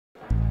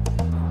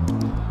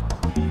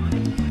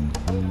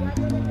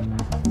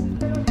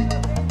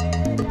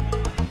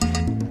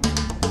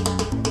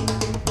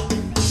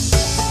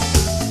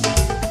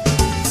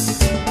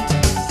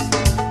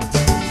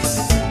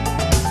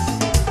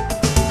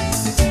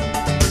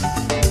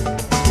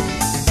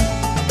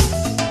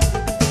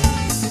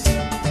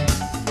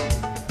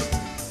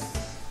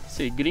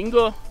Sí,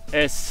 gringo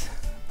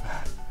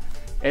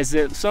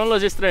son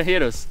los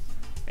extranjeros.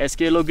 Es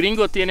que los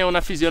gringos tienen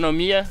una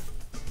fisionomía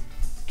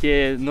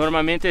que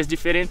normalmente es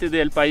diferente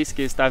del país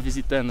que está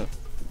visitando.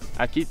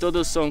 Aquí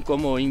todos son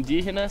como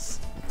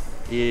indígenas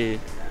y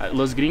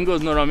los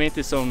gringos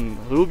normalmente son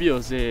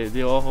rubios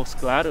de ojos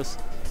claros.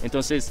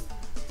 Entonces,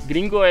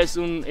 gringo es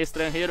un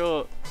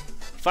extranjero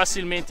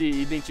fácilmente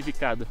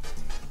identificado.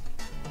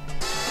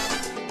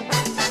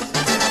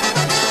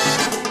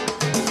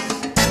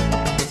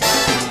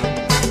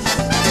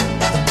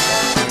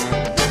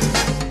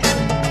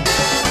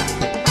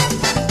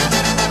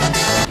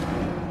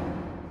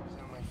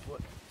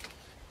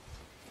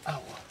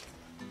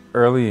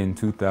 Early in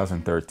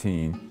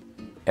 2013,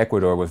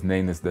 Ecuador was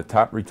named as the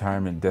top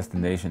retirement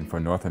destination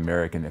for North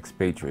American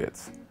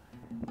expatriates.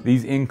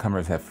 These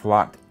incomers have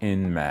flocked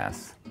en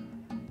masse.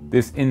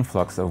 This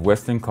influx of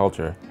Western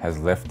culture has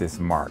left its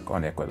mark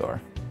on Ecuador.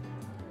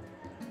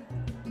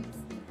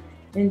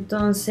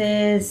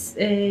 Entonces,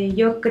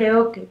 yo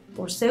creo que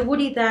por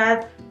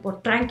seguridad,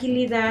 por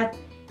tranquilidad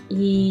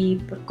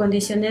y por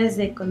condiciones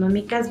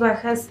económicas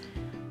bajas,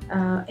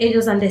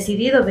 ellos han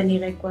decidido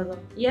venir a Ecuador.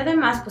 Y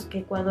además, pues que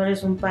Ecuador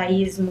es un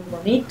país muy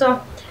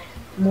bonito,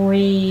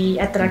 muy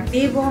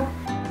atractivo.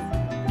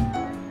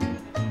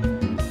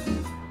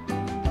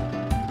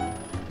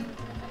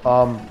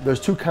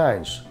 There's two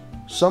kinds.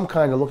 Some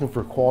kind are looking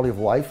for quality of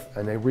life,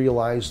 and they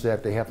realize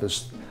that they have to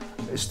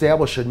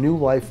establish a new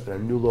life in a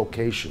new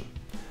location.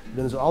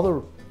 Then there's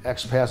other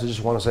expats that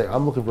just want to say,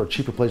 I'm looking for a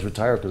cheaper place to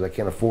retire because I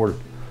can't afford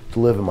to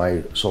live in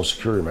my Social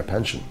Security and my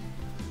pension.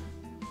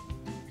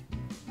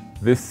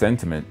 This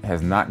sentiment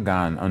has not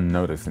gone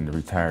unnoticed in the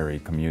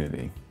retiree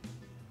community.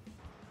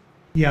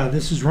 Yeah,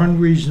 this is one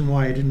reason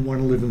why I didn't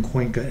want to live in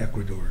Cuenca,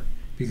 Ecuador,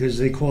 because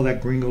they call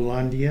that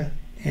Gringolandia.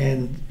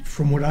 And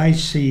from what I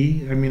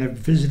see, I mean, I've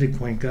visited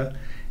Cuenca,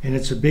 and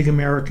it's a big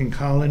American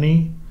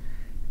colony.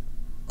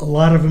 A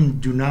lot of them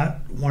do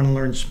not want to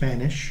learn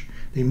Spanish.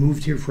 They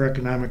moved here for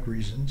economic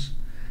reasons,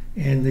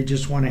 and they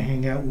just want to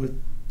hang out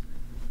with,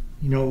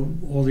 you know,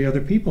 all the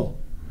other people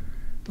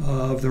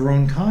of their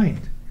own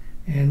kind.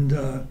 And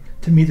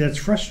to me, that's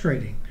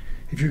frustrating.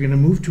 If you're going to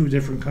move to a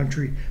different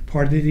country,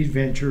 part of the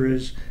adventure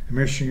is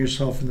immersing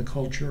yourself in the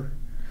culture,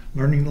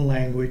 learning the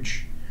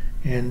language,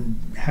 and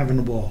having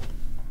a ball.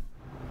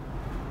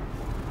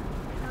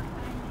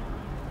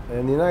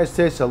 In the United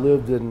States, I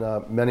lived in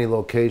many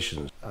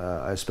locations.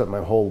 I spent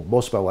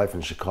most of my life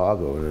in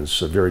Chicago, and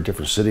it's a very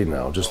different city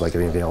now, just like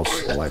anything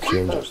else, life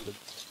changes.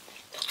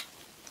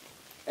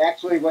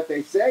 Actually, what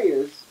they say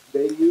is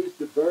they use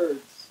the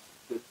birds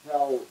to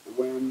tell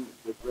when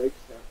the breaks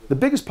have. The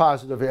biggest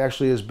positive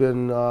actually has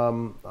been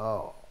a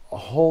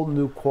whole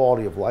new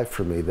quality of life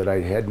for me that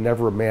I had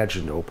never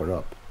imagined to open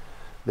up.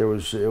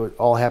 It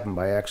all happened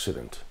by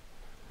accident.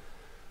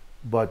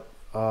 But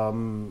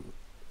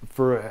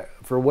for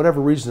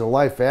whatever reason in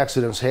life,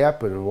 accidents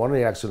happen, and one of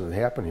the accidents that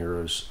happened here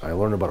is I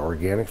learned about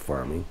organic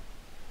farming,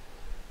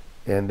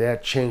 and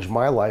that changed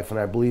my life, and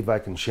I believe I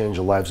can change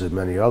the lives of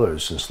many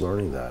others since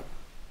learning that.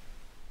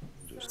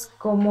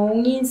 Como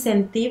un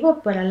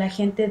incentivo para la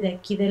gente de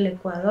aquí del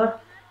Ecuador,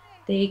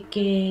 de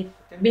que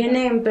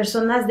vienen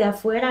personas de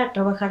afuera a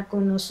trabajar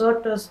con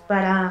nosotros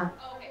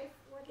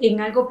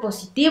en algo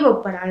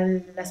positivo para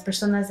las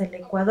personas del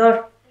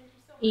Ecuador.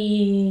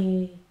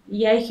 Y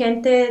hay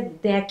gente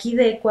de aquí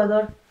de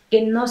Ecuador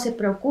que no se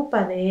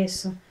preocupa de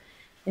eso.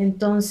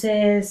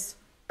 Entonces,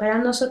 para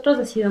nosotros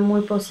ha sido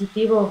muy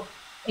positivo,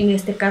 en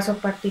este caso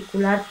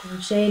particular con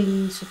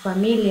Shelly y su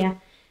familia,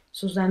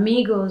 sus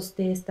amigos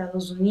de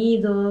Estados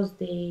Unidos,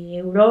 de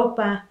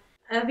Europa.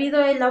 Ha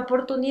habido la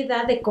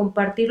oportunidad de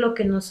compartir lo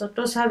que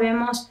nosotros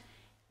sabemos,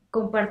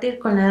 compartir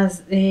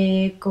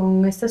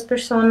con estas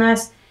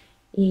personas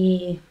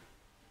y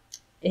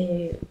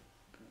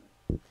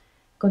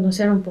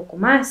conocer un poco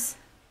más,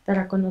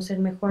 para conocer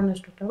mejor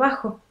nuestro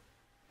trabajo.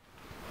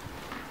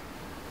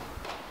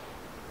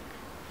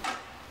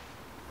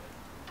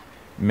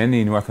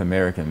 Many North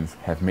Americans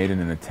have made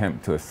an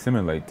attempt to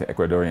assimilate to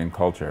Ecuadorian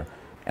culture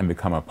and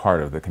become a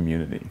part of the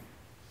community.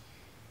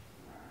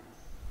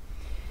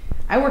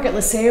 I work at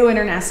Liceo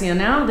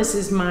Internacional. This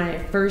is my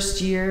first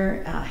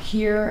year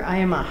here. I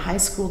am a high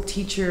school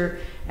teacher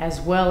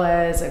as well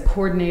as a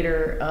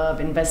coordinator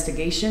of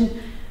investigation.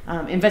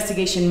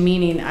 Investigation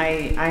meaning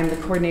I'm the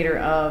coordinator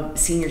of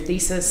senior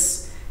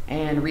thesis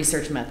and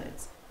research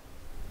methods.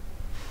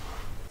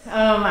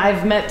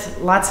 I've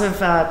met lots of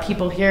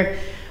people here.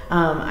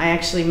 I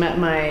actually met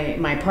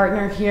my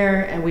partner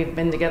here, and we've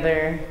been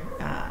together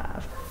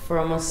for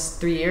almost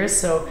 3 years.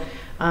 So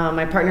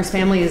my partner's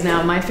family is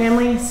now my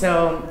family,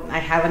 so I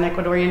have an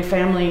Ecuadorian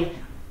family.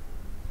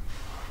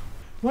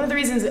 One of the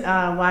reasons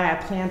why I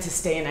plan to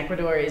stay in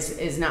Ecuador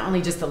is not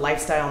only just the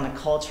lifestyle and the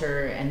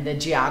culture and the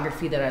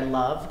geography that I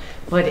love,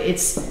 but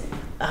it's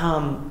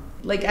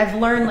like I've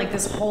learned like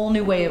this whole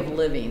new way of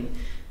living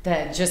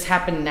that just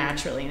happened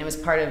naturally, and it was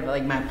part of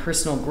like my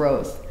personal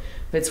growth.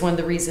 But it's one of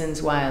the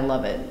reasons why I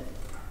love it.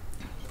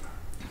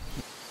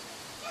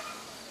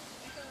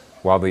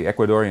 While the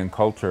Ecuadorian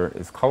culture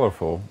is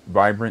colorful,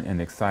 vibrant, and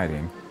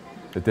exciting,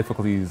 The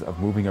difficulties of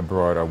moving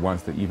abroad are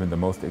ones that even the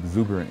most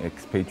exuberant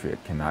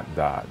expatriate cannot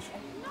dodge.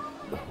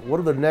 What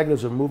are the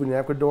negatives of moving to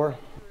Ecuador?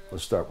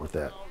 Let's start with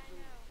that.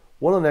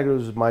 One of the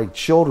negatives is my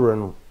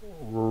children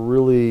were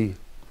really,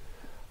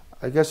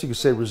 I guess you could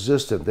say,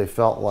 resistant. They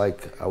felt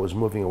like I was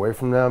moving away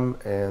from them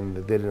and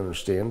they didn't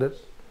understand it.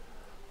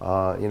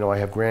 You know, I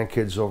have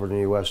grandkids over in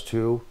the U.S.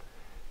 too,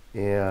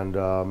 and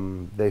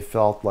they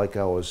felt like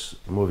I was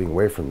moving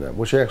away from them,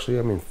 which actually,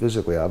 I mean,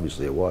 physically,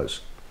 obviously it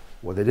was.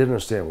 What they didn't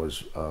understand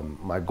was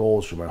my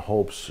goals or my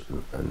hopes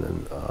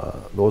and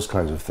those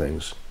kinds of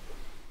things.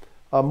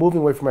 Moving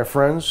away from my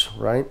friends,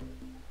 right?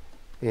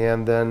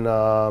 And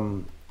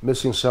then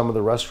missing some of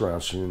the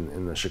restaurants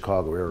in the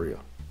Chicago area.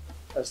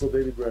 That's the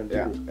baby brand.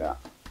 Yeah, yeah.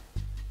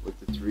 With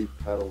the 3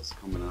 petals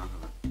coming out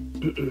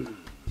of it.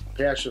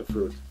 Passion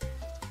fruit,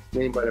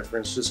 named by the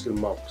Franciscan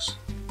monks.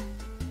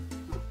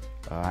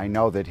 I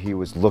know that he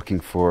was looking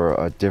for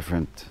a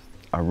different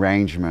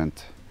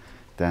arrangement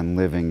than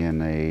living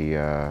in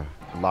a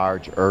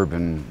large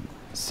urban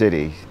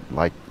city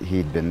like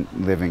he'd been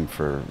living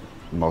for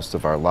most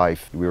of our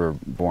life. We were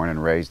born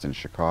and raised in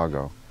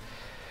Chicago.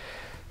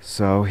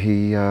 So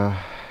he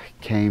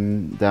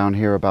came down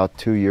here about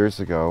 2 years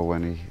ago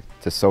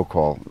to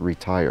so-called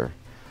retire,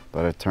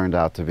 but it turned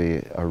out to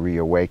be a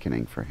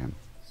reawakening for him.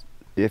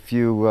 If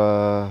you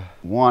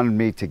wanted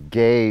me to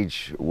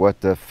gauge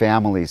what the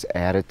family's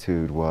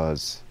attitude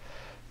was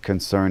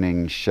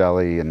concerning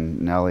Shelley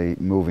and Nellie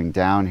moving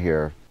down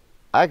here,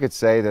 I could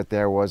say that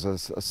there was a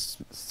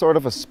sort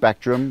of a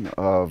spectrum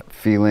of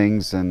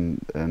feelings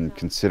and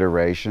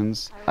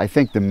considerations. I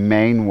think the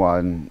main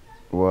one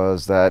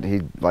was that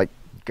he'd like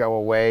go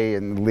away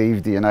and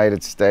leave the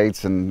United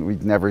States and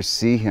we'd never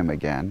see him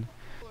again.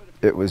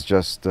 It was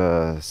just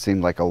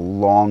seemed like a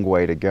long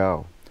way to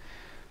go.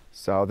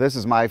 So this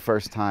is my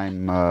first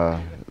time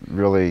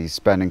really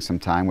spending some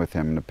time with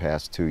him in the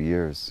past 2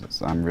 years.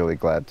 So I'm really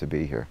glad to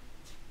be here.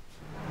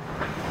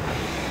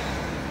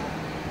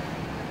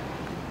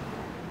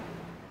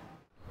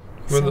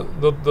 I mean,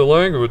 the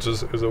language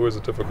is always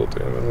a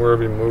difficulty. I mean,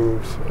 wherever you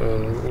move,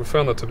 and we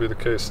found that to be the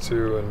case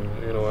too. And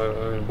you know,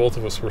 I mean, both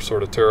of us were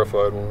sort of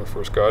terrified when we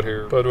first got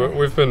here, but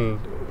we've been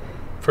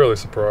fairly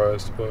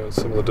surprised by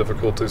some of the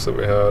difficulties that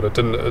we had. It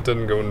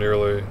didn't go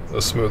nearly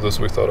as smooth as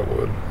we thought it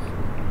would.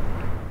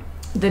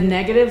 The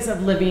negatives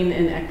of living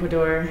in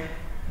Ecuador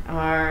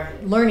are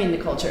learning the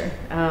culture,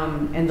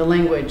 and the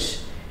language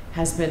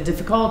has been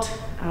difficult.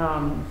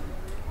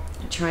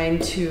 Trying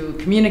to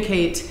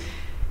communicate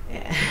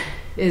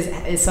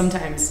is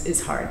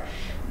sometimes hard.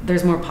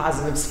 There's more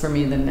positives for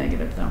me than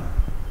negative, though.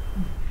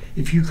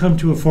 If you come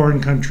to a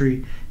foreign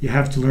country, you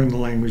have to learn the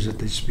language that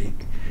they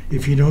speak.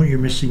 If you don't, you're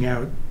missing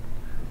out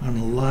on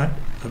a lot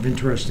of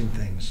interesting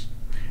things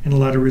and a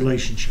lot of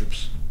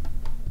relationships.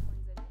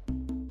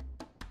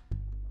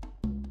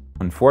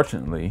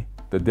 Unfortunately,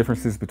 the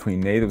differences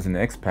between natives and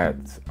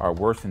expats are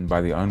worsened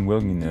by the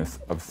unwillingness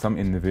of some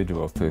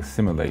individuals to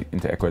assimilate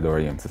into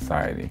Ecuadorian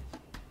society.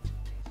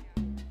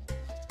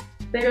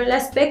 Pero el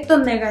aspecto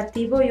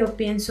negativo yo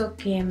pienso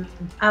que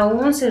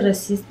aún se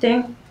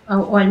resisten,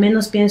 o al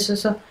menos pienso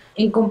eso,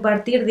 en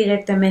compartir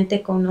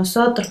directamente con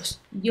nosotros.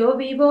 Yo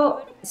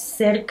vivo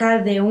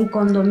cerca de un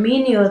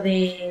condominio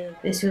de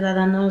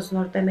ciudadanos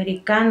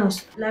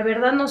norteamericanos. La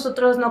verdad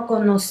nosotros no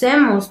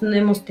conocemos, no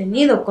hemos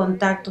tenido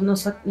contacto,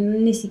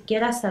 ni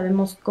siquiera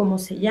sabemos cómo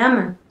se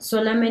llaman.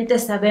 Solamente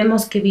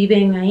sabemos que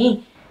viven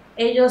ahí.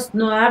 Ellos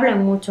no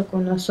hablan mucho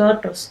con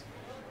nosotros,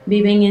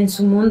 viven en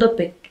su mundo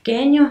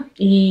pequeño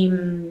y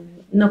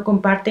no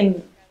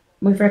comparten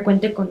muy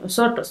frecuente con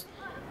nosotros.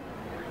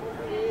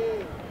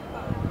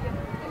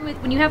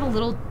 When you have a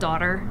little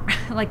daughter,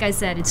 like I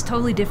said, it's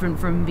totally different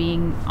from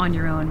being on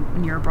your own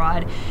when you're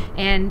abroad.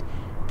 And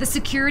the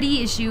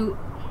security issue,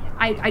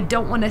 I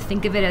don't want to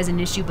think of it as an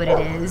issue, but it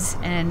is.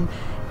 And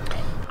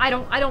I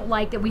don't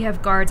like that we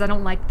have guards. I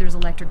don't like that there's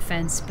electric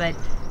fence, but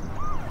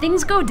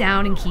things go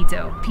down in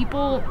Quito.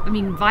 People, I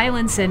mean,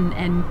 violence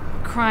and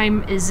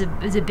crime is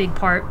a big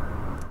part.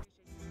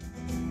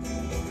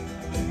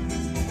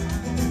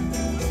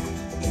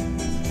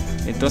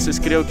 Entonces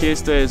creo que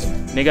esto es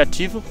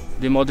negativo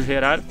de modo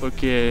geral,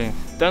 porque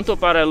tanto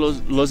para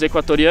los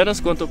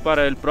ecuatorianos quanto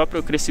para el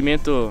propio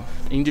crecimiento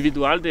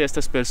individual de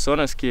estas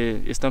personas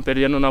que están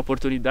perdiendo una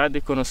oportunidad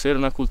de conocer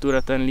una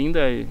cultura tan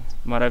linda y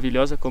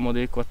maravillosa como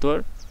de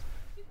Ecuador.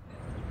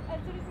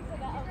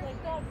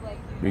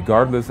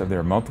 Regardless of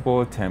their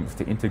multiple attempts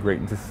to integrate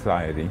into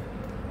society,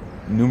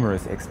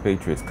 numerous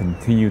expatriates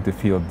continue to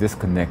feel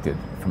disconnected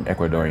from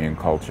Ecuadorian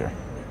culture.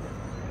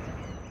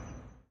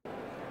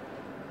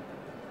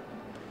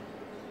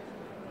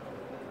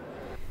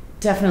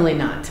 Definitely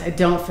not. I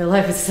don't feel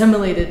I've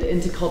assimilated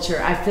into culture.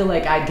 I feel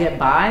like I get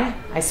by.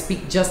 I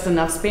speak just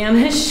enough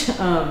Spanish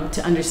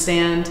to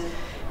understand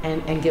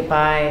and get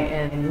by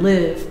and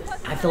live.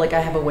 I feel like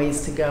I have a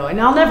ways to go.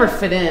 And I'll never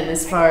fit in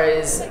as far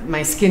as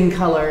my skin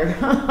color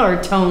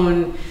or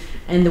tone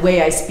and the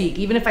way I speak.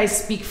 Even if I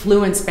speak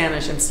fluent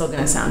Spanish, I'm still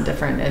going to sound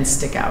different and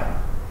stick out.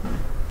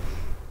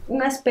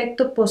 Un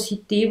aspecto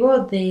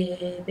positivo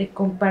de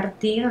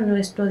compartir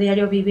nuestro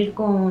diario vivir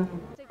con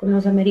con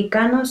los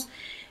americanos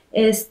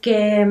es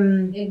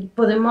que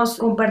podemos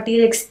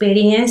compartir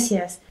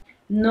experiencias.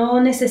 No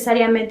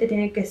necesariamente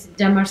tiene que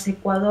llamarse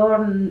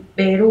Ecuador,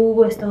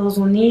 Perú, Estados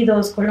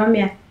Unidos,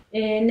 Colombia.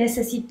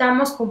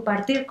 Necesitamos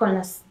compartir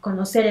con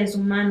los seres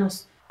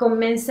humanos,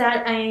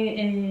 comenzar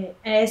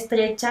a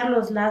estrechar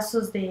los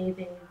lazos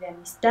de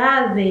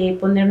amistad, de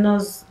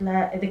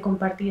de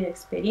compartir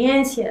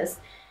experiencias.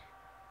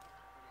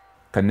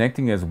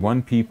 Connecting as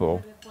one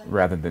people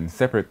rather than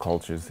separate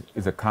cultures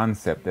is a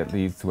concept that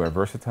leads to a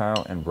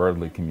versatile and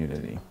worldly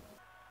community.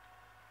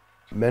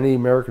 Many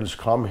Americans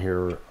come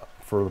here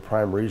for the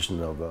prime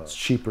reason of it's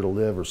cheaper to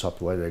live or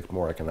something like that, it's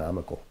more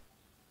economical.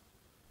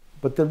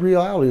 But the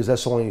reality is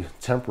that's only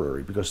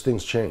temporary because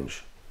things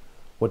change.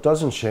 What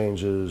doesn't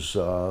change is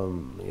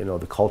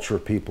the culture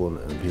of people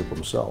and people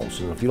themselves.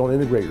 And if you don't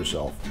integrate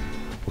yourself,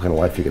 what kind of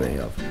life are you going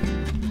to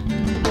have?